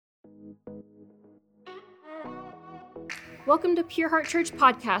Welcome to Pure Heart Church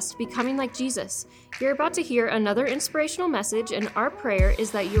Podcast, Becoming Like Jesus. You're about to hear another inspirational message, and our prayer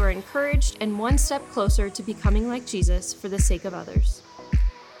is that you are encouraged and one step closer to becoming like Jesus for the sake of others.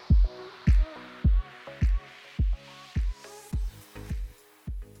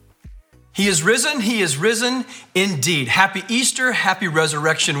 He is risen indeed. Happy Easter, happy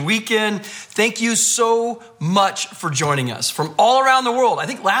Resurrection Weekend. Thank you so much for joining us from all around the world. I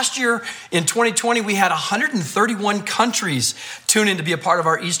think last year in 2020, we had 131 countries tune in to be a part of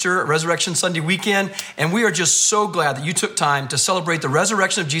our Easter Resurrection Sunday weekend. And we are just so glad that you took time to celebrate the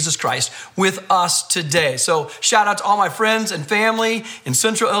resurrection of Jesus Christ with us today. So shout out to all my friends and family in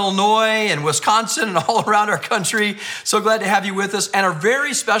Central Illinois and Wisconsin and all around our country. So glad to have you with us. And a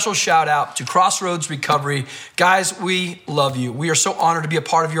very special shout out to Crossroads Recovery. Guys, we love you. We are so honored to be a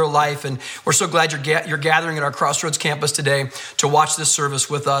part of your life, and we're so glad you're gathering at our Crossroads campus today to watch this service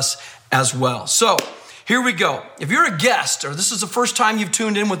with us as well. So here we go. If you're a guest or this is the first time you've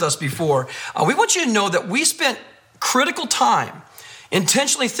tuned in with us before, we want you to know that we spent critical time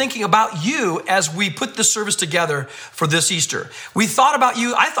intentionally thinking about you as we put this service together for this Easter. We thought about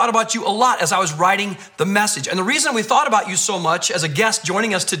you. I thought about you a lot as I was writing the message. And the reason we thought about you so much as a guest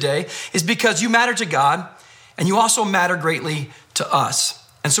joining us today is because you matter to God and you also matter greatly to us.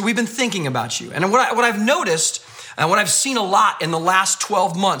 And so we've been thinking about you. And what I've noticed and what I've seen a lot in the last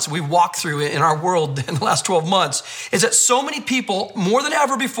 12 months, we've walked through in our world in the last 12 months, is that so many people, more than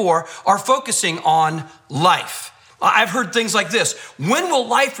ever before, are focusing on life. I've heard things like this: when will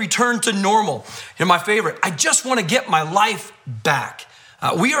life return to normal? And my favorite, I just want to get my life back.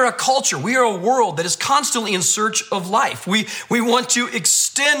 We are a culture, we are a world that is constantly in search of life. We want to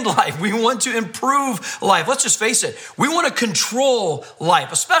extend life. We want to improve life. Let's just face it. We want to control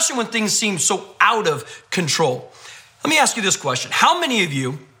life, especially when things seem so out of control. Let me ask you this question. How many of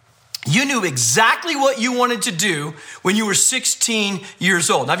you knew exactly what you wanted to do when you were 16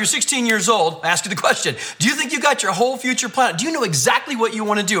 years old? Now, if you're 16 years old, I ask you the question, do you think you got your whole future planned? Do you know exactly what you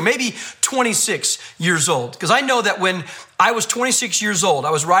want to do? Maybe 26 years old. Because I know that when I was 26 years old,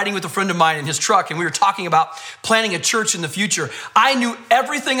 I was riding with a friend of mine in his truck, and we were talking about planning a church in the future. I knew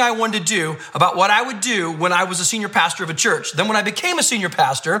everything I wanted to do about what I would do when I was a senior pastor of a church. Then when I became a senior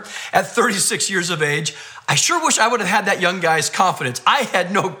pastor at 36 years of age, I sure wish I would have had that young guy's confidence. I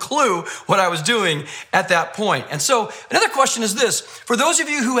had no clue what I was doing at that point. And so another question is this: for those of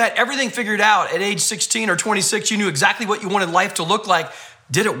you who had everything figured out at age 16 or 26, you knew exactly what you wanted life to look like.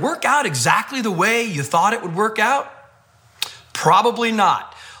 Did it work out exactly the way you thought it would work out? Probably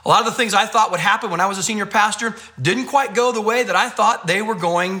not. A lot of the things I thought would happen when I was a senior pastor didn't quite go the way that I thought they were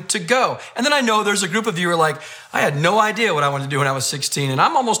going to go. And then I know there's a group of you who are like, I had no idea what I wanted to do when I was 16, and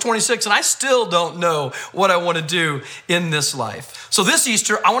I'm almost 26, and I still don't know what I want to do in this life. So this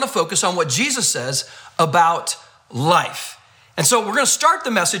Easter, I want to focus on what Jesus says about life. And so we're going to start the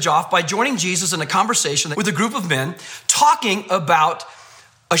message off by joining Jesus in a conversation with a group of men talking about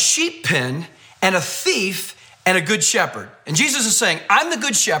a sheep pen and a thief and a good shepherd. And Jesus is saying, I'm the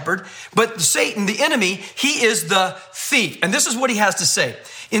good shepherd, but Satan, the enemy, he is the thief. And this is what he has to say.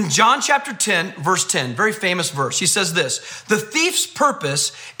 In John chapter 10, verse 10, very famous verse, he says this: the thief's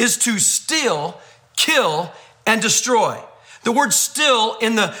purpose is to steal, kill, and destroy. The word steal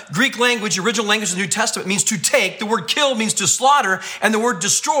in the Greek language, the original language of the New Testament, means to take. The word kill means to slaughter, and the word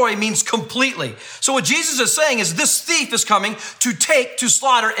destroy means completely. So what Jesus is saying is this thief is coming to take, to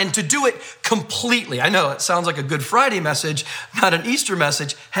slaughter, and to do it completely. I know it sounds like a Good Friday message, not an Easter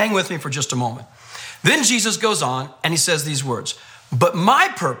message. Hang with me for just a moment. Then Jesus goes on and he says these words: but my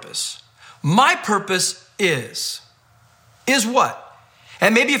purpose is what?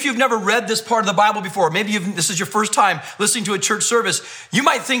 And maybe if you've never read this part of the Bible before, maybe this is your first time listening to a church service, you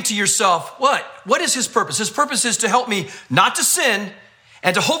might think to yourself, what is his purpose? His purpose is to help me not to sin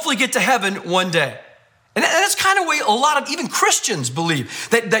and to hopefully get to heaven one day. And that's kind of the way a lot of even Christians believe,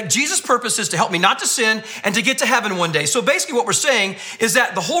 that Jesus' purpose is to help me not to sin and to get to heaven one day. So basically what we're saying is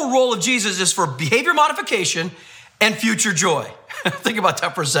that the whole role of Jesus is for behavior modification and future joy. Think about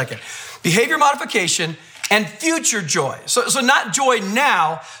that for a second. Behavior modification and future joy. So not joy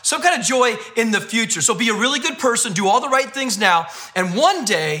now, some kind of joy in the future. So be a really good person, do all the right things now, and one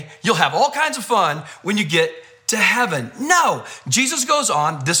day you'll have all kinds of fun when you get to heaven. No, Jesus goes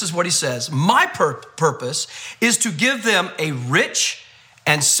on, this is what he says: my purpose is to give them a rich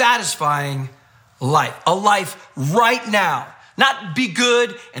and satisfying life, a life right now. Not be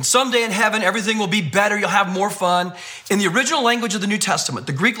good and someday in heaven everything will be better, you'll have more fun. In the original language of the New Testament,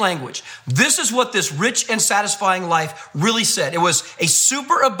 the Greek language, this is what this rich and satisfying life really said. It was a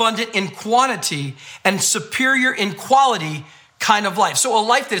superabundant in quantity and superior in quality kind of life. So a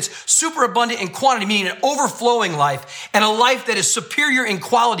life that is super abundant in quantity, meaning an overflowing life, and a life that is superior in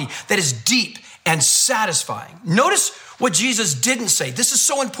quality, that is deep and satisfying. Notice what Jesus didn't say. This is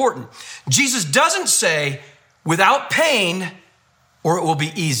so important. Jesus doesn't say, without pain, or it will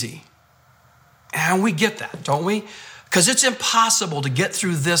be easy. And we get that, don't we? Because it's impossible to get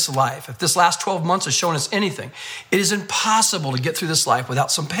through this life. If this last 12 months has shown us anything, it is impossible to get through this life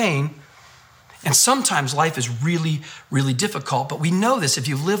without some pain. And sometimes life is really, really difficult. But we know this. If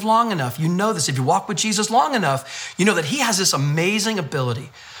you live long enough, you know this. If you walk with Jesus long enough, you know that he has this amazing ability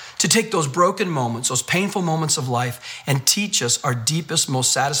to take those broken moments, those painful moments of life, and teach us our deepest,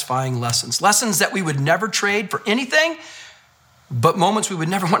 most satisfying lessons. Lessons that we would never trade for anything, but moments we would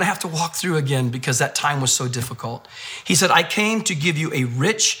never want to have to walk through again because that time was so difficult. He said, I came to give you a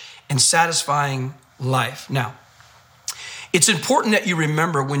rich and satisfying life. Now, it's important that you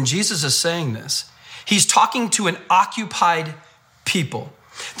remember when Jesus is saying this, he's talking to an occupied people.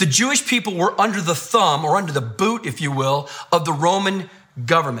 The Jewish people were under the thumb, or under the boot, if you will, of the Roman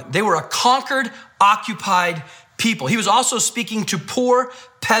government. They were a conquered, occupied people. He was also speaking to poor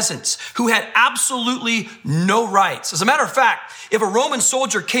peasants who had absolutely no rights. As a matter of fact, if a Roman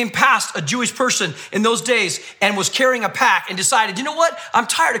soldier came past a Jewish person in those days and was carrying a pack and decided, you know what, I'm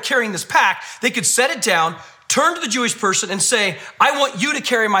tired of carrying this pack, they could set it down, turn to the Jewish person and say, I want you to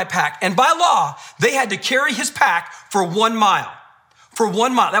carry my pack. And by law, they had to carry his pack for 1 mile. For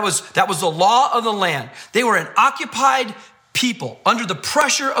 1 mile. That was the law of the land. They were an occupied people under the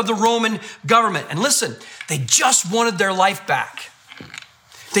pressure of the Roman government. And listen, they just wanted their life back.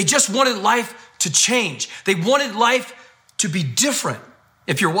 They just wanted life to change. They wanted life to be different.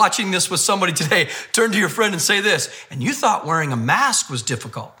 If you're watching this with somebody today, turn to your friend and say this, and you thought wearing a mask was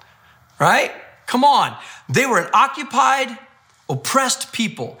difficult, right? Come on. They were an occupied, oppressed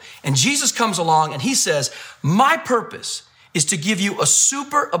people. And Jesus comes along and he says, my purpose is to give you a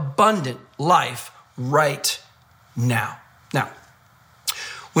super abundant life right now. Now,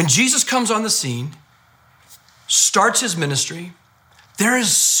 when Jesus comes on the scene, starts his ministry, there's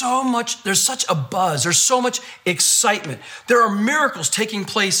such a buzz, there's so much excitement. There are miracles taking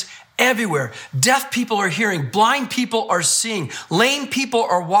place everywhere. Deaf people are hearing, blind people are seeing, lame people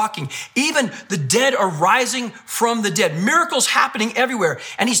are walking. Even the dead are rising from the dead. Miracles happening everywhere.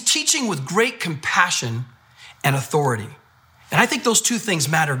 And he's teaching with great compassion and authority. And I think those two things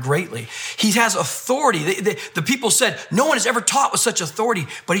matter greatly. He has authority. The people said, no one has ever taught with such authority,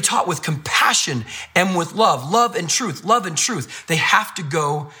 but he taught with compassion and with love. Love and truth. They have to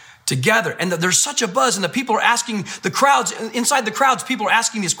go together. And there's such a buzz, and the people are asking inside the crowds, people are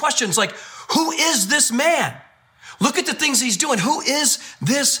asking these questions like, who is this man? Look at the things he's doing. Who is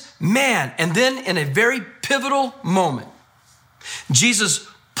this man? And then in a very pivotal moment, Jesus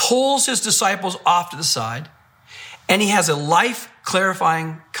pulls his disciples off to the side, and he has a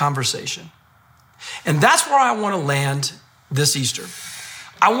life-clarifying conversation. And that's where I want to land this Easter.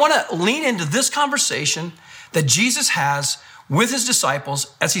 I want to lean into this conversation that Jesus has with his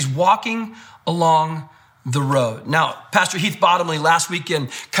disciples as he's walking along the road. Now, Pastor Heath Bottomley last weekend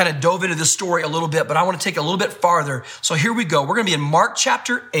kind of dove into this story a little bit, but I want to take it a little bit farther. So here we go. We're going to be in Mark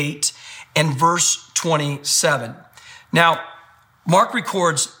chapter 8 and verse 27. Now, Mark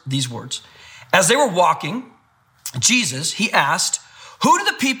records these words. As they were walking, Jesus, he asked, who do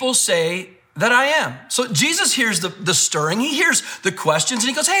the people say that I am? So Jesus hears the stirring, he hears the questions, and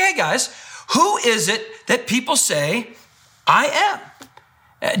he goes, hey guys, who is it that people say I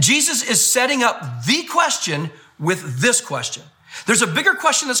am? Jesus is setting up the question with this question. There's a bigger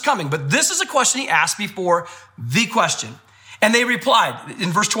question that's coming, but this is a question he asked before the question. And they replied,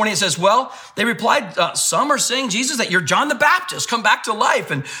 in verse 20, it says, they replied, some are saying, Jesus, that you're John the Baptist, come back to life.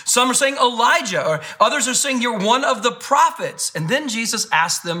 And some are saying Elijah, or others are saying you're one of the prophets. And then Jesus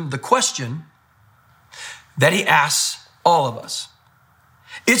asked them the question that he asks all of us.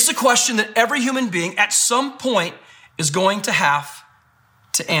 It's the question that every human being at some point is going to have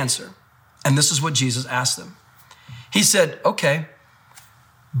to answer. And this is what Jesus asked them. He said, okay,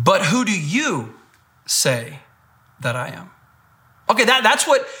 but who do you say that I am? Okay, that's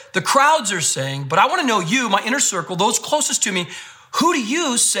what the crowds are saying, but I want to know you, my inner circle, those closest to me, who do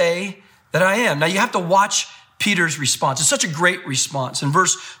you say that I am? Now you have to watch Peter's response. It's such a great response. In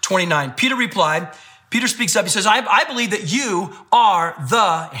verse 29, Peter speaks up, he says, I believe that you are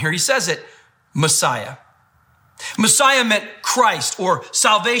here he says it, Messiah. Messiah meant Christ or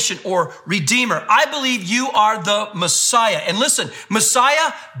salvation or Redeemer. I believe you are the Messiah. And listen,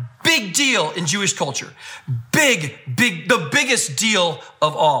 Messiah, big deal in Jewish culture. Big, the biggest deal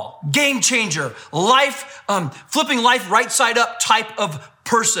of all. Game changer, life, flipping life right side up type of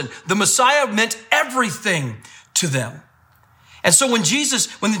person. The Messiah meant everything to them. And so when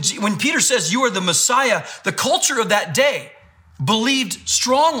Peter says you are the Messiah, the culture of that day believed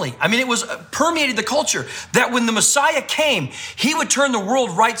strongly. I mean, it was permeated the culture that when the Messiah came, he would turn the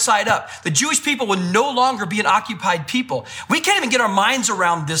world right side up. The Jewish people would no longer be an occupied people. We can't even get our minds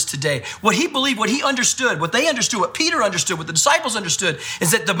around this today. What he believed, what he understood, what they understood, what Peter understood, what the disciples understood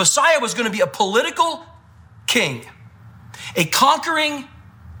is that the Messiah was going to be a political king, a conquering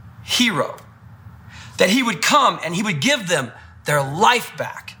hero, that he would come and he would give them their life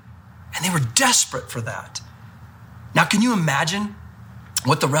back. And they were desperate for that. Now, can you imagine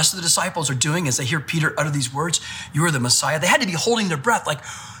what the rest of the disciples are doing as they hear Peter utter these words? You are the Messiah. They had to be holding their breath like,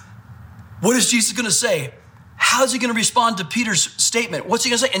 what is Jesus going to say? How is he going to respond to Peter's statement? What's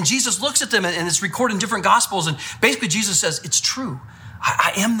he going to say? And Jesus looks at them, and it's recorded in different gospels. And basically Jesus says, it's true.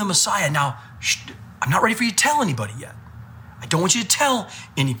 I am the Messiah. Now, I'm not ready for you to tell anybody yet. I don't want you to tell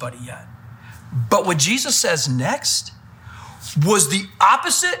anybody yet. But what Jesus says next was the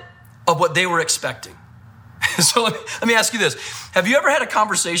opposite of what they were expecting. So let me ask you this. Have you ever had a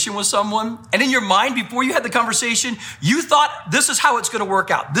conversation with someone, and in your mind, before you had the conversation, you thought this is how it's going to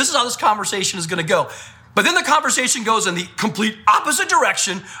work out. This is how this conversation is going to go. But then the conversation goes in the complete opposite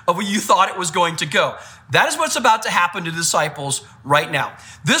direction of what you thought it was going to go. That is what's about to happen to the disciples right now.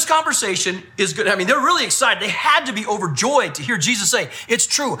 This conversation is good. I mean, they're really excited. They had to be overjoyed to hear Jesus say, it's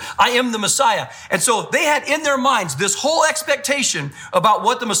true, I am the Messiah. And so they had in their minds this whole expectation about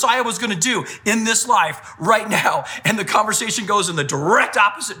what the Messiah was going to do in this life right now. And the conversation goes in the direct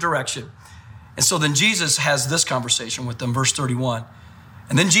opposite direction. And so then Jesus has this conversation with them, verse 31.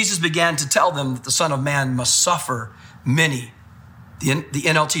 And then Jesus began to tell them that the Son of Man must suffer many. The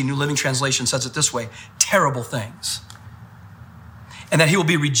NLT, New Living Translation, says it this way, terrible things. And that he will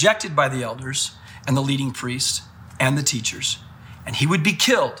be rejected by the elders and the leading priests and the teachers, and he would be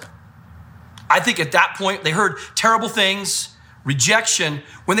killed. I think at that point, they heard terrible things, rejection.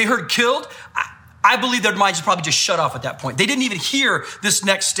 When they heard killed, I believe their minds probably just shut off at that point. They didn't even hear this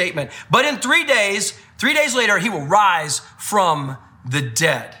next statement. But in 3 days later, he will rise from the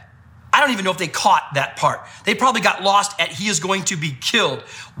dead. I don't even know if they caught that part. They probably got lost at he is going to be killed.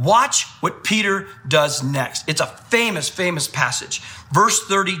 Watch what Peter does next. It's a famous, famous passage. Verse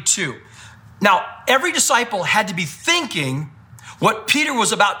 32. Now, every disciple had to be thinking what Peter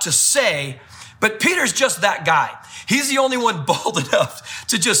was about to say, but Peter's just that guy. He's the only one bold enough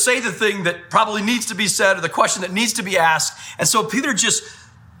to just say the thing that probably needs to be said or the question that needs to be asked. And so Peter just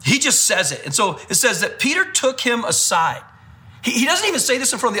says it. And so it says that Peter took him aside. He doesn't even say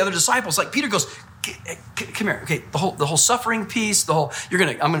this in front of the other disciples. Like Peter goes, come here. Okay, the whole suffering piece, I'm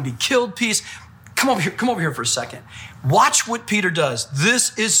gonna be killed piece. Come over here for a second. Watch what Peter does.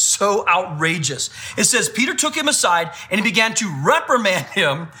 This is so outrageous. It says, Peter took him aside and he began to reprimand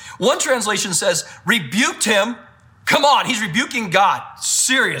him. One translation says, rebuked him. Come on, he's rebuking God.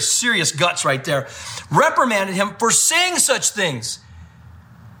 Serious guts right there. Reprimanded him for saying such things.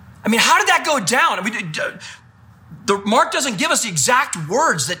 I mean, how did that go down? I mean, Mark doesn't give us the exact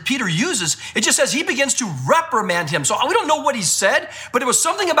words that Peter uses. It just says he begins to reprimand him. So we don't know what he said, but it was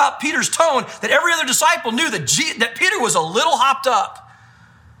something about Peter's tone that every other disciple knew that Peter was a little hopped up.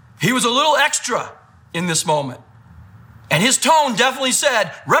 He was a little extra in this moment. And his tone definitely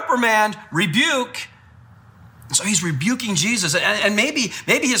said reprimand, rebuke. And so he's rebuking Jesus. And maybe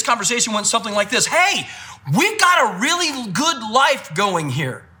his conversation went something like this. Hey, we've got a really good life going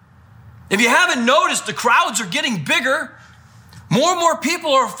here. If you haven't noticed, the crowds are getting bigger. More and more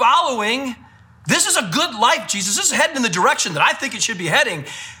people are following. This is a good life, Jesus. This is heading in the direction that I think it should be heading.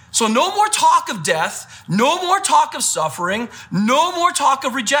 So no more talk of death, no more talk of suffering, no more talk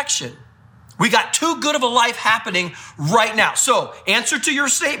of rejection. We got too good of a life happening right now. So answer to your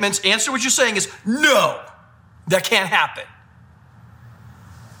statements, answer what you're saying is no, that can't happen.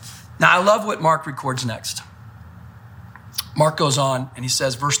 Now I love what Mark records next. Mark goes on and he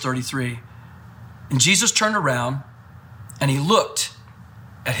says, verse 33, and Jesus turned around and he looked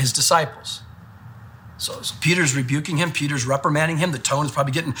at his disciples. So Peter's rebuking him. Peter's reprimanding him. The tone is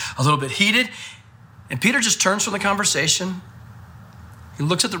probably getting a little bit heated. And Peter just turns from the conversation. He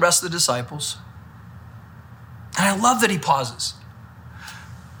looks at the rest of the disciples. And I love that he pauses.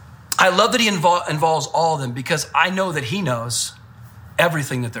 I love that he involves all of them because I know that he knows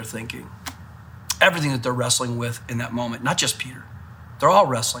everything that they're thinking. Everything that they're wrestling with in that moment, not just Peter. They're all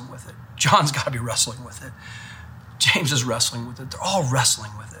wrestling with it. John's got to be wrestling with it. James is wrestling with it. They're all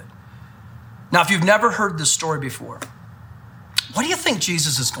wrestling with it. Now, if you've never heard this story before, what do you think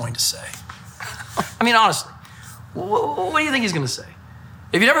Jesus is going to say? I mean, honestly, what do you think he's going to say?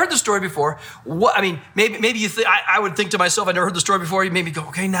 If you've never heard the story before, maybe you think, I would think to myself, I never heard the story before. You maybe go,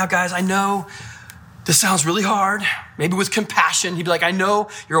 okay, now guys, I know this sounds really hard. Maybe with compassion, he'd be like, I know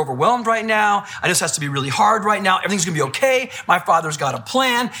you're overwhelmed right now. I just has to be really hard right now. Everything's gonna be okay. My Father's got a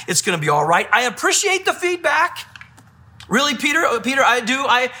plan. It's gonna be all right. I appreciate the feedback. Really, Peter, I do.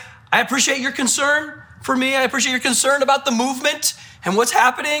 I appreciate your concern for me. I appreciate your concern about the movement and what's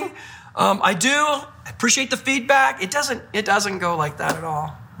happening. I do. I appreciate the feedback. It doesn't go like that at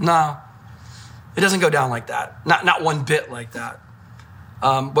all. No, it doesn't go down like that. Not one bit like that.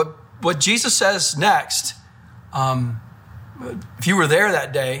 But what Jesus says next, if you were there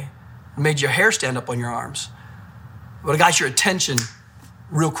that day, it made your hair stand up on your arms. But it got your attention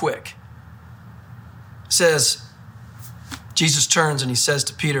real quick. It says, Jesus turns and he says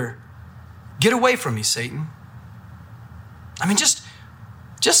to Peter, get away from me, Satan. I mean, just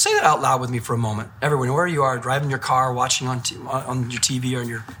say that out loud with me for a moment. Everyone, wherever you are, driving your car, watching on your TV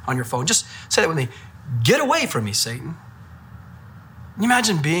or on your phone, just say that with me. Get away from me, Satan. Can you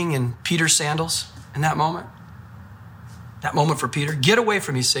imagine being in Peter's sandals in that moment? That moment for Peter. Get away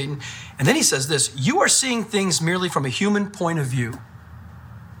from me, Satan. And then he says this, you are seeing things merely from a human point of view.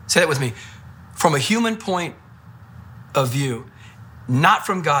 Say that with me. From a human point of view, not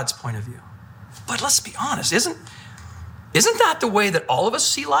from God's point of view. But let's be honest, isn't that the way that all of us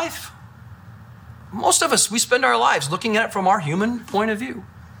see life? Most of us, we spend our lives looking at it from our human point of view.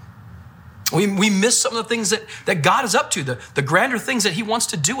 We miss some of the things that God is up to, the grander things that he wants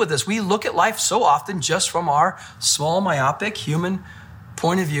to do with us. We look at life so often just from our small, myopic, human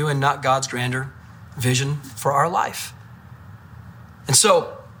point of view and not God's grander vision for our life. And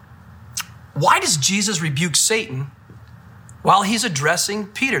so, why does Jesus rebuke Satan while he's addressing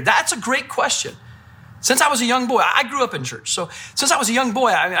Peter? That's a great question. Since I was a young boy, I grew up in church. So since I was a young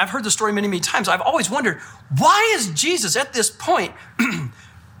boy, I've heard the story many, many times. I've always wondered, why is Jesus at this point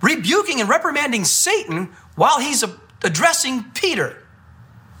rebuking and reprimanding Satan while he's addressing Peter?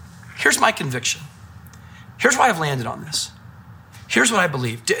 Here's my conviction. Here's why I've landed on this. Here's what I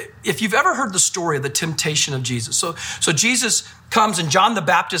believe. If you've ever heard the story of the temptation of Jesus. So Jesus comes and John the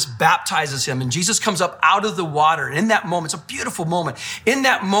Baptist baptizes him and Jesus comes up out of the water. And in that moment, it's a beautiful moment. In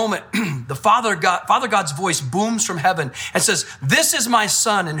that moment, the Father God's voice booms from heaven and says, this is my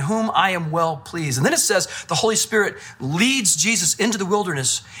son in whom I am well pleased. And then it says the Holy Spirit leads Jesus into the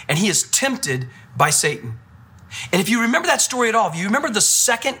wilderness and he is tempted by Satan. And if you remember that story at all, if you remember the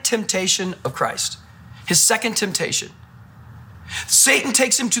second temptation of Christ, his second temptation, Satan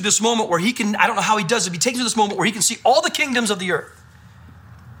takes him to this moment where he can, I don't know how he does it, he takes him to this moment where he can see all the kingdoms of the earth.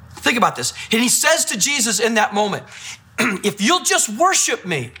 Think about this. And he says to Jesus in that moment, if you'll just worship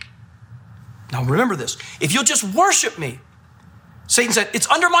me. Now remember this. If you'll just worship me, Satan said, it's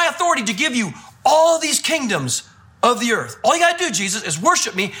under my authority to give you all these kingdoms of the earth. All you got to do, Jesus, is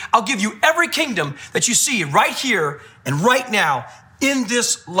worship me. I'll give you every kingdom that you see right here and right now in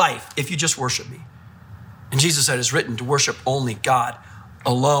this life if you just worship me. And Jesus said, it's written to worship only God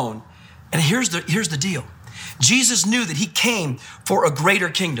alone. And here's the deal. Jesus knew that he came for a greater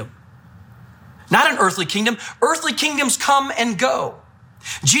kingdom. Not an earthly kingdom. Earthly kingdoms come and go.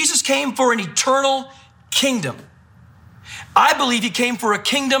 Jesus came for an eternal kingdom. I believe he came for a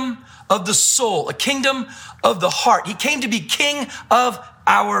kingdom of the soul, a kingdom of the heart. He came to be king of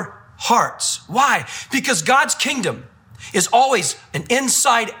our hearts. Why? Because God's kingdom is always an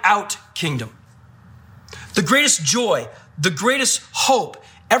inside-out kingdom. The greatest joy, the greatest hope,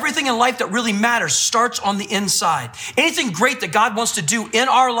 everything in life that really matters starts on the inside. Anything great that God wants to do in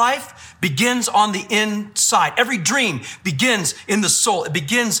our life begins on the inside. Every dream begins in the soul. It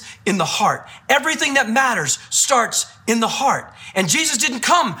begins in the heart. Everything that matters starts in the heart. And Jesus didn't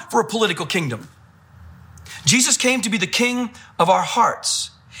come for a political kingdom. Jesus came to be the king of our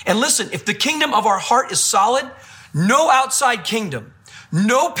hearts. And listen, if the kingdom of our heart is solid, no outside kingdom,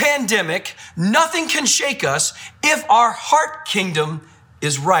 no pandemic, nothing can shake us if our heart kingdom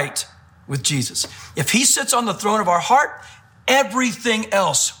is right with Jesus. If he sits on the throne of our heart, everything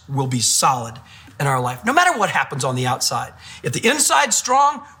else will be solid in our life, no matter what happens on the outside. If the inside's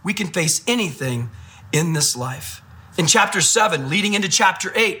strong, we can face anything in this life. In chapter 7, leading into chapter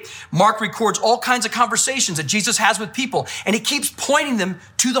 8, Mark records all kinds of conversations that Jesus has with people, and he keeps pointing them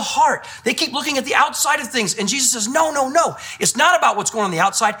to the heart. They keep looking at the outside of things, and Jesus says, no. It's not about what's going on the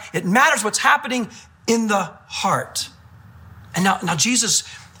outside. It matters what's happening in the heart. And now Jesus,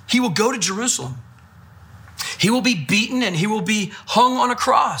 he will go to Jerusalem. He will be beaten, and he will be hung on a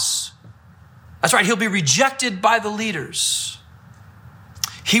cross. That's right, he'll be rejected by the leaders.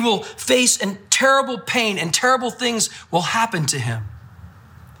 He will face terrible pain and terrible things will happen to him.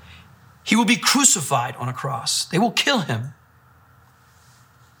 He will be crucified on a cross. They will kill him.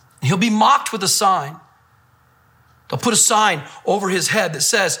 He'll be mocked with a sign. They'll put a sign over his head that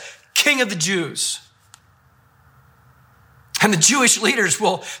says, King of the Jews. And the Jewish leaders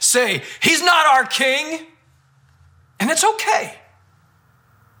will say, he's not our king. And it's okay.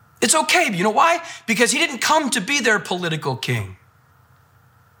 It's okay. You know why? Because he didn't come to be their political king.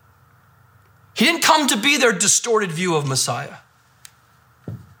 He didn't come to be their distorted view of Messiah.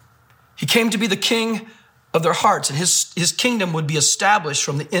 He came to be the king of their hearts, and his kingdom would be established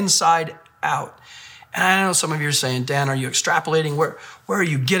from the inside out. And I know some of you are saying, Dan, are you extrapolating? Where are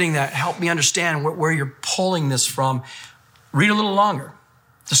you getting that? Help me understand where you're pulling this from. Read a little longer.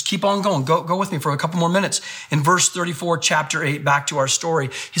 Just keep on going. Go with me for a couple more minutes. In verse 34, chapter 8, back to our story,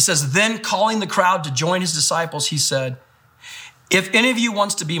 he says, then calling the crowd to join his disciples, he said, if any of you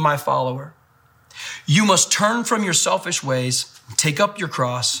wants to be my follower, you must turn from your selfish ways, take up your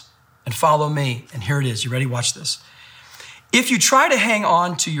cross, and follow me. And here it is. You ready? Watch this. If you try to hang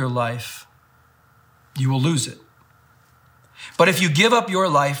on to your life, you will lose it. But if you give up your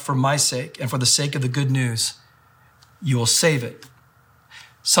life for my sake and for the sake of the good news, you will save it.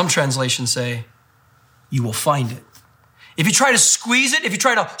 Some translations say, you will find it. If you try to squeeze it, if you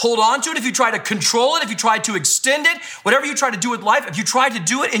try to hold on to it, if you try to control it, if you try to extend it, whatever you try to do with life, if you try to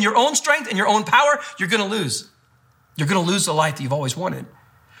do it in your own strength and your own power, you're going to lose. You're going to lose the life that you've always wanted.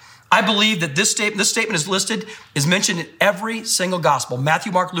 I believe that this statement is mentioned in every single gospel.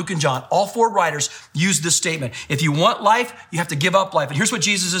 Matthew, Mark, Luke, and John. All four writers use this statement. If you want life, you have to give up life. And here's what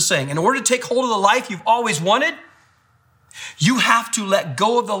Jesus is saying. In order to take hold of the life you've always wanted, you have to let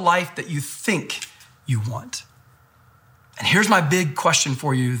go of the life that you think you want. And here's my big question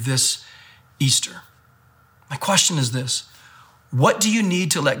for you this Easter. My question is this. What do you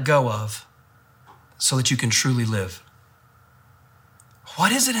need to let go of so that you can truly live?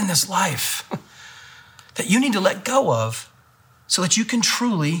 What is it in this life that you need to let go of so that you can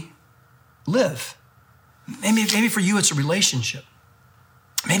truly live? Maybe for you, it's a relationship.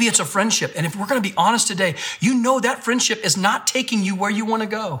 Maybe it's a friendship. And if we're going to be honest today, you know that friendship is not taking you where you want to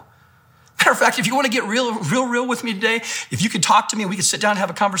go. Matter of fact, if you want to get real with me today, if you could talk to me and we could sit down and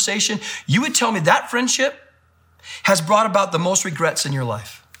have a conversation, you would tell me that friendship has brought about the most regrets in your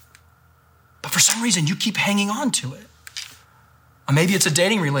life. But for some reason, you keep hanging on to it. Or maybe it's a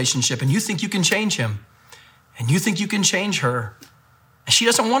dating relationship and you think you can change him and you think you can change her. And she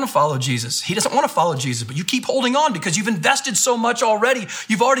doesn't want to follow Jesus. He doesn't want to follow Jesus, but you keep holding on because you've invested so much already.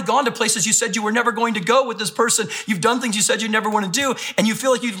 You've already gone to places you said you were never going to go with this person. You've done things you said you never want to do, and you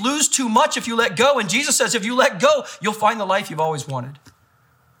feel like you'd lose too much if you let go. And Jesus says, if you let go, you'll find the life you've always wanted.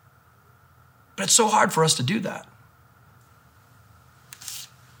 But it's so hard for us to do that.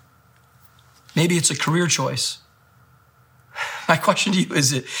 Maybe it's a career choice. My question to you,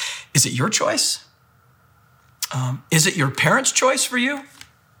 is it your choice? Is it your parents' choice for you?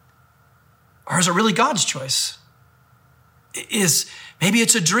 Or is it really God's choice? Maybe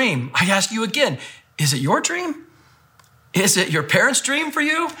it's a dream. I ask you again, is it your dream? Is it your parents' dream for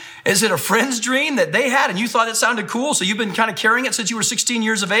you? Is it a friend's dream that they had and you thought it sounded cool, so you've been kind of carrying it since you were 16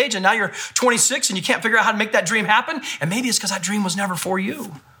 years of age and now you're 26 and you can't figure out how to make that dream happen? And maybe it's because that dream was never for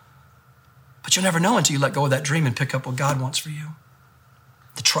you. But you'll never know until you let go of that dream and pick up what God wants for you.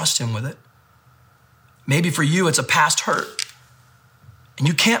 To trust him with it. Maybe for you, it's a past hurt. And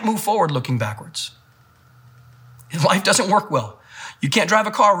you can't move forward looking backwards. Life doesn't work well. You can't drive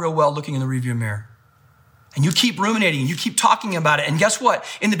a car real well looking in the rearview mirror. And you keep ruminating, you keep talking about it. And guess what?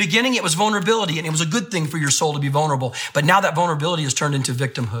 In the beginning, it was vulnerability, and it was a good thing for your soul to be vulnerable. But now that vulnerability has turned into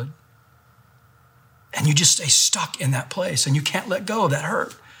victimhood. And you just stay stuck in that place, and you can't let go of that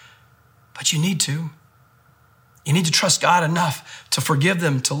hurt. But you need to. You need to trust God enough to forgive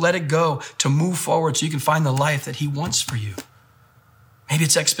them, to let it go, to move forward so you can find the life that he wants for you. Maybe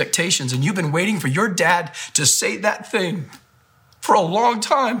it's expectations, and you've been waiting for your dad to say that thing for a long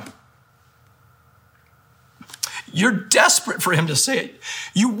time. You're desperate for him to say it.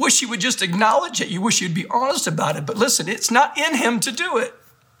 You wish he would just acknowledge it. You wish he'd be honest about it. But listen, it's not in him to do it.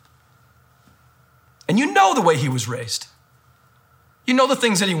 And you know the way he was raised. You know the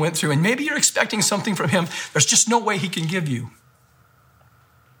things that he went through, and maybe you're expecting something from him there's just no way he can give you.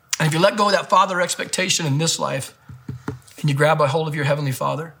 And if you let go of that father expectation in this life and you grab a hold of your heavenly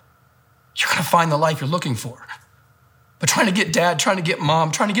Father, you're going to find the life you're looking for. But trying to get dad, trying to get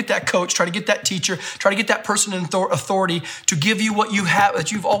mom, trying to get that coach, trying to get that teacher, trying to get that person in authority to give you what you have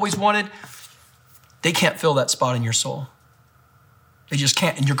that you've always wanted, they can't fill that spot in your soul. They just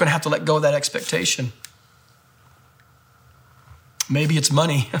can't, and you're going to have to let go of that expectation. Maybe it's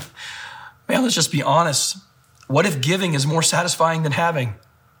money. Man, let's just be honest. What if giving is more satisfying than having?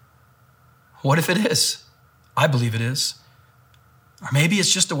 What if it is? I believe it is. Or maybe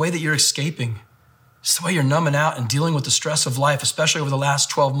it's just the way that you're escaping. It's the way you're numbing out and dealing with the stress of life, especially over the last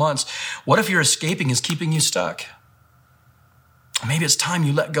 12 months. What if your escaping is keeping you stuck? Maybe it's time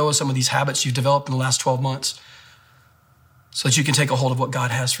you let go of some of these habits you've developed in the last 12 months so that you can take a hold of what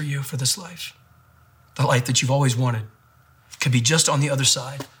God has for you for this life. The life that you've always wanted could be just on the other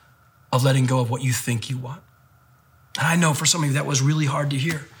side of letting go of what you think you want. And I know for some of you that was really hard to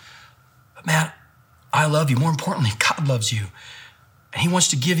hear. But man, I love you. More importantly, God loves you. And he wants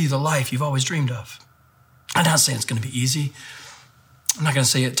to give you the life you've always dreamed of. I'm not saying it's going to be easy. I'm not going to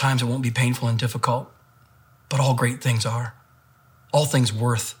say at times it won't be painful and difficult, but all great things are. All things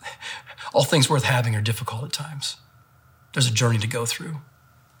worth having are difficult at times. There's a journey to go through.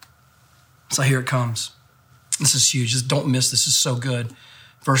 So here it comes. This is huge. Just don't miss this. This is so good.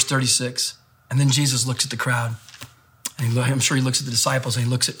 Verse 36. And then Jesus looks at the crowd. And I'm sure he looks at the disciples and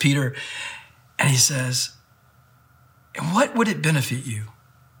he looks at Peter and he says, and what would it benefit you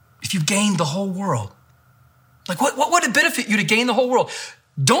if you gained the whole world? Like what would it benefit you to gain the whole world?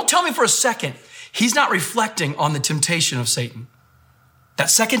 Don't tell me for a second he's not reflecting on the temptation of Satan. That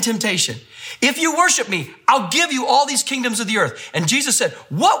second temptation. If you worship me, I'll give you all these kingdoms of the earth. And Jesus said,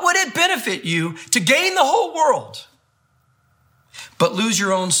 what would it benefit you to gain the whole world, but lose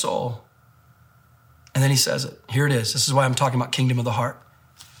your own soul? And then he says it. Here it is. This is why I'm talking about kingdom of the heart.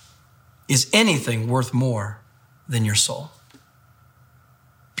 Is anything worth more than your soul?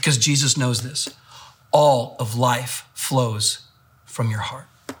 Because Jesus knows this. All of life flows from your heart.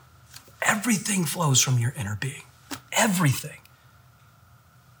 Everything flows from your inner being. Everything.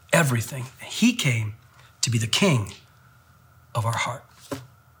 Everything. He came to be the king of our heart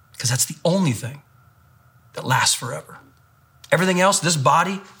because that's the only thing that lasts forever. Everything else, this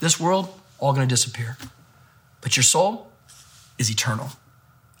body, this world, all going to disappear. But your soul is eternal.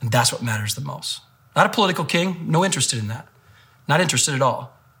 And that's what matters the most. Not a political king, no interested in that. Not interested at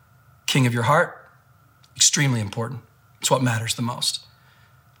all. King of your heart, extremely important. It's what matters the most.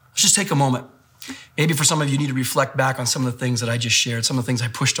 Let's just take a moment. Maybe for some of you, you need to reflect back on some of the things that I just shared, some of the things I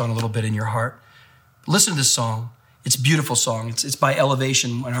pushed on a little bit in your heart. Listen to this song. It's a beautiful song. It's by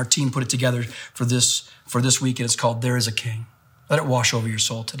Elevation, and our team put it together for this week, and it's called There Is a King. Let it wash over your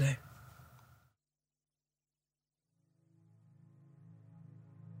soul today.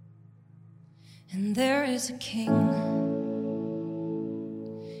 And there is a king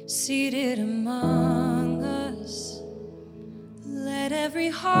seated among us. Let every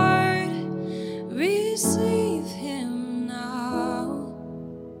heart receive him now.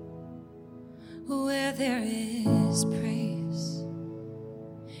 Where there is praise,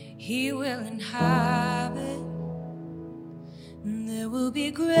 he will inhabit. And there will be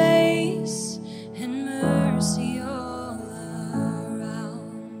grace and mercy all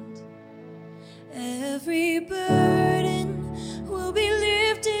around. Every burden will be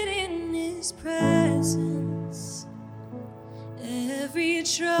lifted in his presence. Every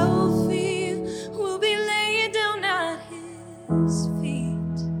trophy will be laid down at his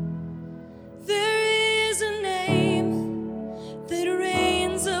feet. There is a name that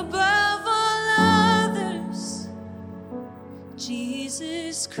reigns above all others.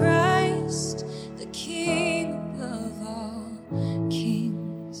 Jesus Christ, the King of all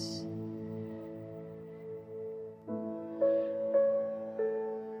kings.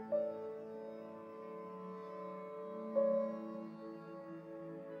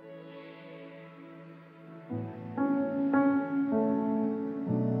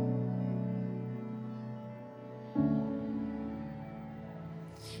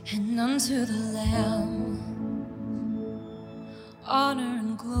 And unto the Lamb honor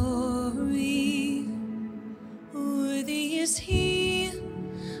and glory. Worthy is he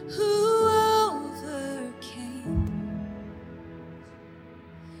who overcame,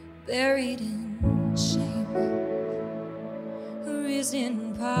 buried in shame, risen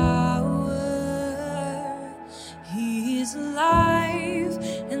in power. He is alive,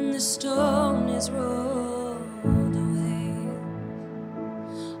 and the stone is rolled away.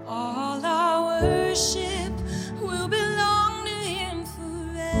 All our worship will belong to him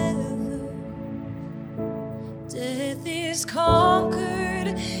forever. Death is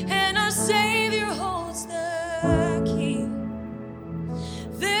conquered, and our Savior holds the key.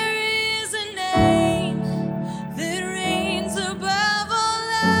 There is a name that reigns above all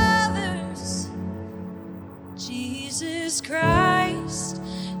others. Jesus Christ,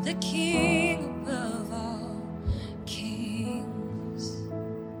 the King above all kings.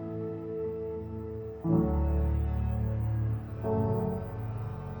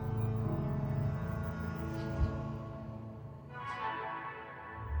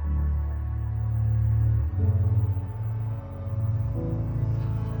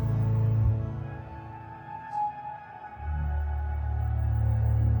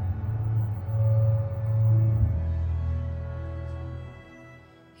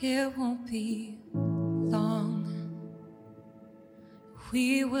 it won't be long.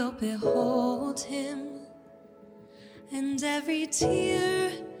 We will behold him, and every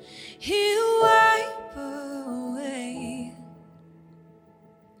tear he'll wipe away.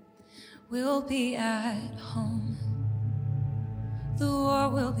 We'll be at home. The war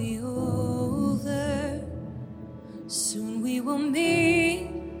will be over. Soon we will meet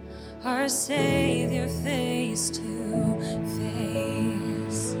our Savior face to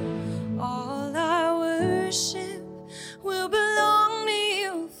face. All our worship will belong to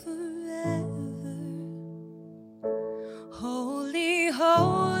you forever. Holy,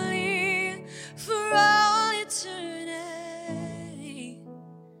 holy, for all eternity.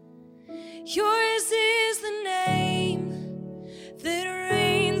 Yours is the name that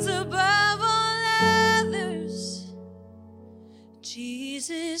reigns above all others.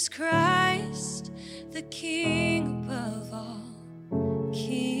 Jesus Christ, the King above all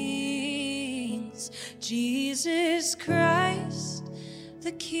kings. Jesus Christ,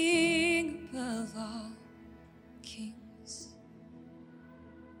 the King above all kings.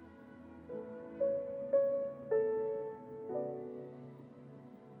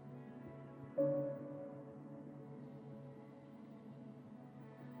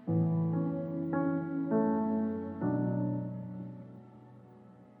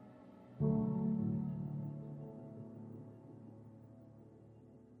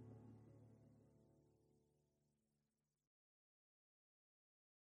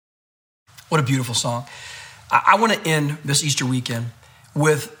 What a beautiful song. I want to end this Easter weekend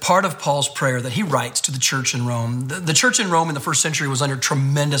with part of Paul's prayer that he writes to the church in Rome. The church in Rome in the first century was under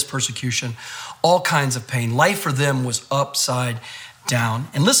tremendous persecution, all kinds of pain. Life for them was upside down.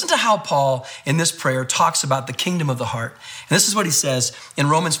 And listen to how Paul in this prayer talks about the kingdom of the heart. And this is what he says in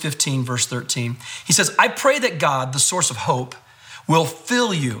Romans 15, verse 13. He says, I pray that God, the source of hope, will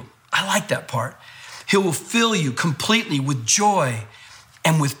fill you. I like that part. He will fill you completely with joy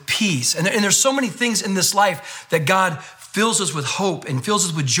and with peace. And there's so many things in this life that God fills us with hope and fills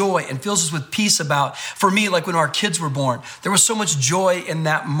us with joy and fills us with peace about. For me, like when our kids were born, there was so much joy in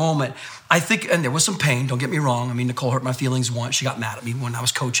that moment. I think, and there was some pain, don't get me wrong. I mean, Nicole hurt my feelings once. She got mad at me when I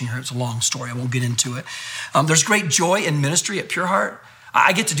was coaching her. It's a long story. I won't get into it. There's great joy in ministry at Pure Heart.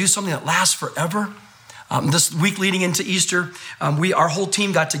 I get to do something that lasts forever. This week leading into Easter, our whole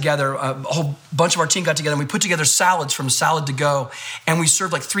team got together, a whole bunch of our team got together, and we put together salads from Salad to Go, and we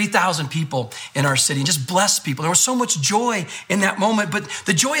served like 3,000 people in our city and just blessed people. There was so much joy in that moment, but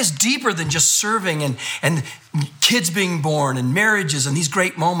the joy is deeper than just serving and kids being born and marriages and these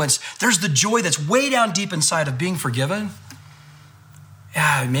great moments. There's the joy that's way down deep inside of being forgiven.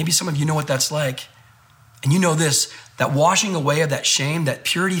 Yeah, maybe some of you know what that's like. And you know this, that washing away of that shame, that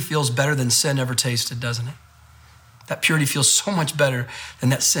purity feels better than sin ever tasted, doesn't it? That purity feels so much better than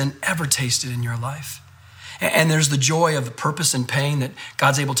that sin ever tasted in your life. And there's the joy of the purpose and pain that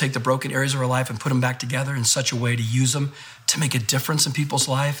God's able to take the broken areas of our life and put them back together in such a way to use them to make a difference in people's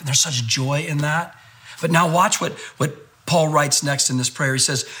life. And there's such joy in that. But now watch what Paul writes next in this prayer. He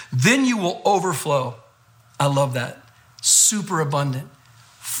says, then you will overflow. I love that. Super abundant.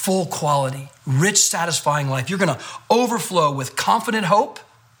 Full quality, rich, satisfying life. You're going to overflow with confident hope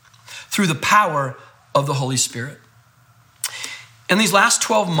through the power of the Holy Spirit. In these last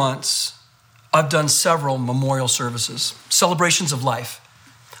 12 months, I've done several memorial services, celebrations of life.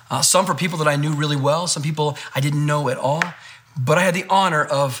 Some for people that I knew really well, some people I didn't know at all. But I had the honor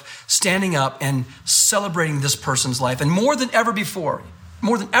of standing up and celebrating this person's life. And more than ever before,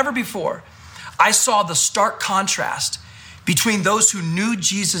 I saw the stark contrast between those who knew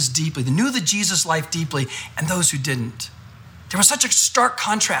Jesus deeply, that knew the Jesus life deeply, and those who didn't. There was such a stark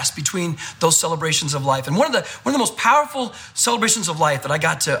contrast between those celebrations of life. And one of the most powerful celebrations of life that I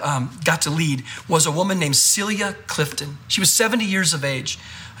got to lead was a woman named Celia Clifton. She was 70 years of age.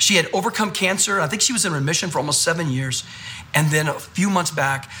 She had overcome cancer. I think she was in remission for almost 7 years. And then a few months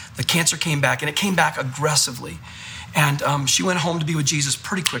back, the cancer came back, and it came back aggressively. And she went home to be with Jesus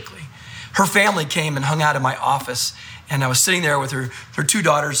pretty quickly. Her family came and hung out in my office. And I was sitting there with her 2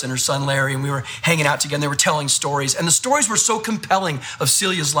 daughters and her son, Larry, and we were hanging out together. They were telling stories. And the stories were so compelling of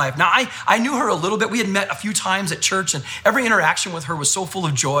Celia's life. Now, I knew her a little bit. We had met a few times at church, and every interaction with her was so full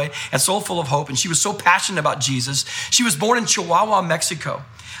of joy and so full of hope. And she was so passionate about Jesus. She was born in Chihuahua, Mexico.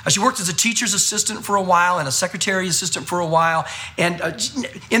 She worked as a teacher's assistant for a while and a secretary assistant for a while. And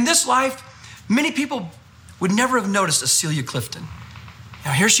in this life, many people would never have noticed a Celia Clifton.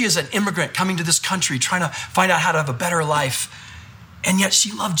 Now, here she is, an immigrant coming to this country, trying to find out how to have a better life. And yet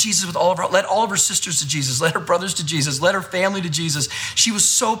she loved Jesus with all of her, led all of her sisters to Jesus, led her brothers to Jesus, led her family to Jesus. She was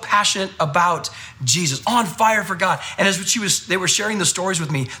so passionate about Jesus, on fire for God. And as they were sharing the stories with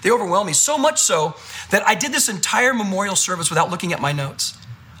me, they overwhelmed me so much so that I did this entire memorial service without looking at my notes.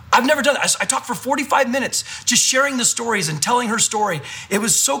 I've never done that. I talked for 45 minutes just sharing the stories and telling her story. It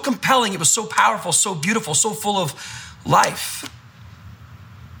was so compelling. It was so powerful, so beautiful, so full of life.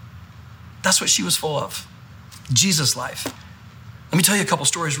 That's what she was full of, Jesus' life. Let me tell you a couple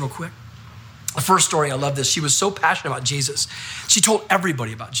stories real quick. The first story, I love this. She was so passionate about Jesus. She told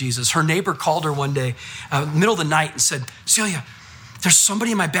everybody about Jesus. Her neighbor called her one day, middle of the night, and said, Celia, there's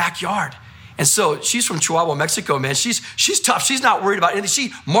somebody in my backyard. And so she's from Chihuahua, Mexico, man. She's tough. She's not worried about anything.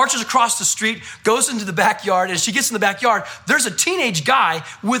 She marches across the street, goes into the backyard, and as she gets in the backyard, there's a teenage guy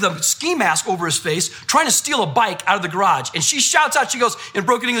with a ski mask over his face trying to steal a bike out of the garage. And she shouts out, she goes, in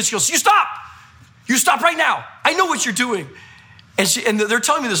broken English, she goes, you stop! You stop right now. I know what you're doing. And they're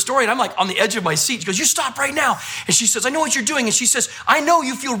telling me the story, and I'm like on the edge of my seat. She goes, you stop right now. And she says, I know what you're doing. And she says, I know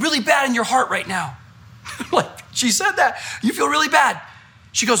you feel really bad in your heart right now. Like, she said that. You feel really bad.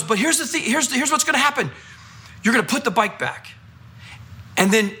 She goes, but here's the thing. Here's what's going to happen. You're going to put the bike back.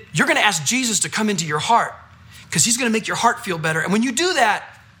 And then you're going to ask Jesus to come into your heart because he's going to make your heart feel better. And when you do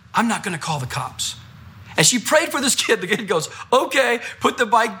that, I'm not going to call the cops. And she prayed for this kid. The kid goes, okay, put the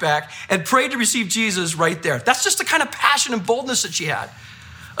bike back, and prayed to receive Jesus right there. That's just the kind of passion and boldness that she had.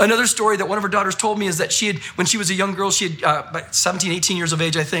 Another story that one of her daughters told me is that she had, when she was a young girl, she had about 17, 18 years of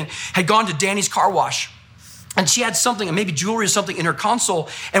age, I think, had gone to Danny's car wash. And she had something, maybe jewelry or something in her console.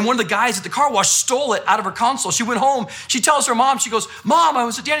 And one of the guys at the car wash stole it out of her console. She went home. She tells her mom, she goes, Mom, I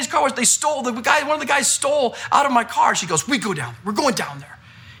was at Danny's car wash. One of the guys stole out of my car. She goes, we're going down there.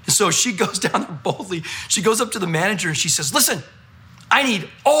 And so she goes down there boldly. She goes up to the manager and she says, listen, I need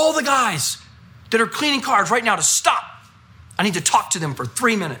all the guys that are cleaning cars right now to stop. I need to talk to them for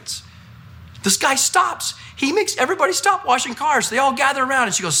 3 minutes. This guy stops. He makes everybody stop washing cars. They all gather around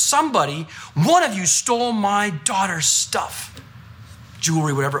and she goes, one of you stole my daughter's stuff,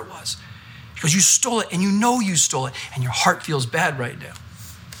 jewelry, whatever it was. She goes, you stole it and you know you stole it and your heart feels bad right now.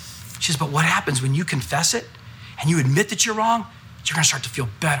 She says, but what happens when you confess it and you admit that you're wrong? You're going to start to feel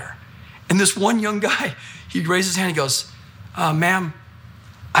better. And this one young guy, he raises his hand and goes, ma'am,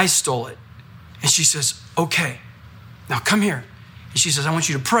 I stole it. And she says, okay, now come here. And she says, I want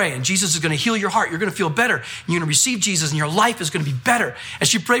you to pray, and Jesus is going to heal your heart. You're going to feel better. And you're going to receive Jesus, and your life is going to be better. And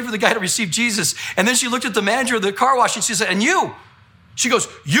she prayed for the guy to receive Jesus. And then she looked at the manager of the car wash, and she said, and you? She goes,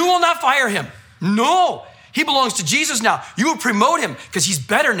 you will not fire him. No, he belongs to Jesus now. You will promote him because he's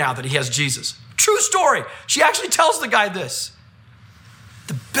better now that he has Jesus. True story. She actually tells the guy this.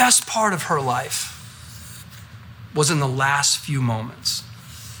 The best part of her life was in the last few moments.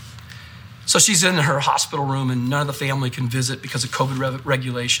 So she's in her hospital room and none of the family can visit because of COVID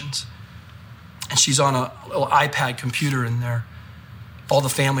regulations. And she's on a little iPad computer in there. All the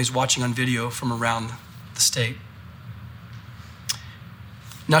family's watching on video from around the state.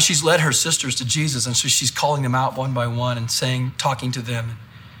 Now she's led her sisters to Jesus, and so she's calling them out one by one and talking to them. And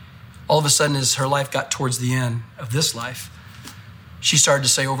all of a sudden, as her life got towards the end of this life, she started to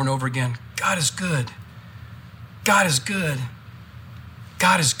say over and over again, God is good. God is good.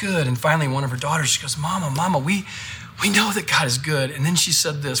 God is good. And finally, one of her daughters, she goes, Mama, we know that God is good. And then she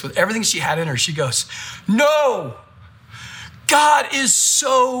said this, with everything she had in her, she goes, no, God is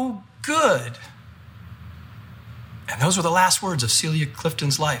so good. And those were the last words of Celia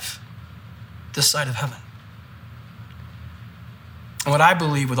Clifton's life, this side of heaven. And what I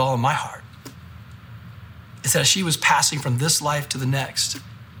believe with all of my heart is that as she was passing from this life to the next,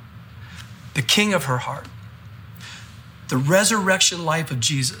 the king of her heart, the resurrection life of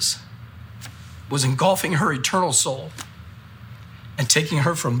Jesus, was engulfing her eternal soul and taking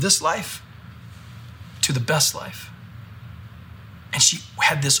her from this life to the best life. And she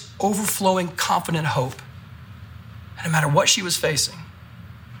had this overflowing, confident hope. And no matter what she was facing,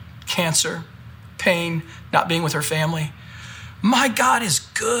 cancer, pain, not being with her family, my God is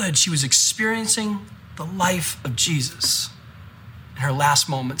good. She was experiencing the life of Jesus in her last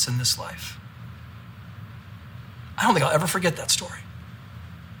moments in this life. I don't think I'll ever forget that story.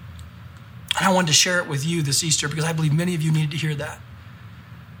 And I wanted to share it with you this Easter because I believe many of you needed to hear that.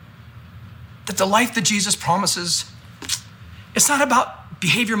 That the life that Jesus promises, it's not about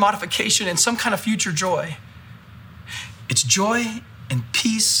behavior modification and some kind of future joy. It's joy and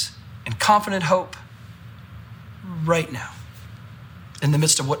peace and confident hope right now in the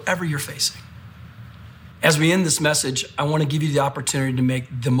midst of whatever you're facing. As we end this message, I want to give you the opportunity to make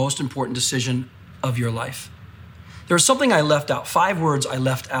the most important decision of your life. There was something I left out, 5 words I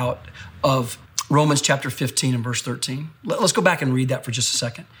left out of Romans chapter 15 and verse 13. Let's go back and read that for just a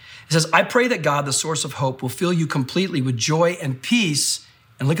second. It says, I pray that God, the source of hope, will fill you completely with joy and peace.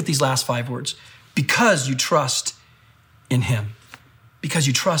 And look at these last 5 words. Because you trust in him. Because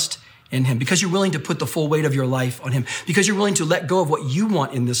you trust in him. Because you're willing to put the full weight of your life on him. Because you're willing to let go of what you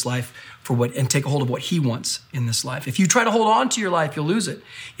want in this life and take a hold of what he wants in this life. If you try to hold on to your life, you'll lose it.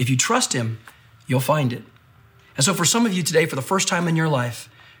 If you trust him, you'll find it. And so for some of you today, for the first time in your life,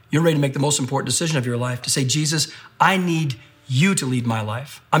 you're ready to make the most important decision of your life, to say, Jesus, I need you to lead my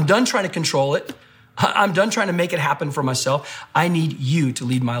life. I'm done trying to control it. I'm done trying to make it happen for myself. I need you to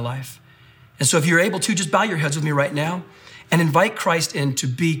lead my life. And so if you're able to, just bow your heads with me right now and invite Christ in to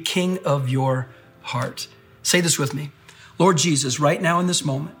be king of your heart. Say this with me. Lord Jesus, right now in this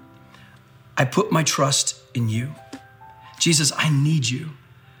moment, I put my trust in you. Jesus, I need you.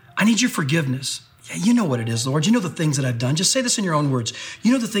 I need your forgiveness. Yeah, you know what it is, Lord. You know the things that I've done. Just say this in your own words.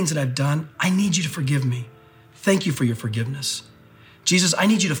 You know the things that I've done. I need you to forgive me. Thank you for your forgiveness. Jesus, I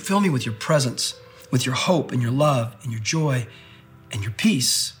need you to fill me with your presence, with your hope and your love and your joy and your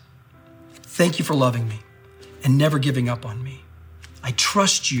peace. Thank you for loving me and never giving up on me. I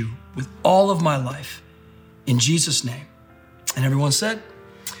trust you with all of my life in Jesus' name. And everyone said,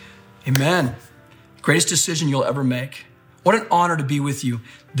 amen. Greatest decision you'll ever make. What an honor to be with you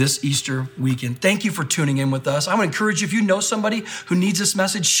this Easter weekend. Thank you for tuning in with us. I want to encourage you, if you know somebody who needs this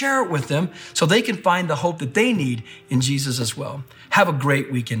message, share it with them so they can find the hope that they need in Jesus as well. Have a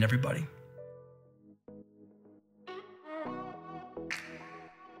great weekend, everybody.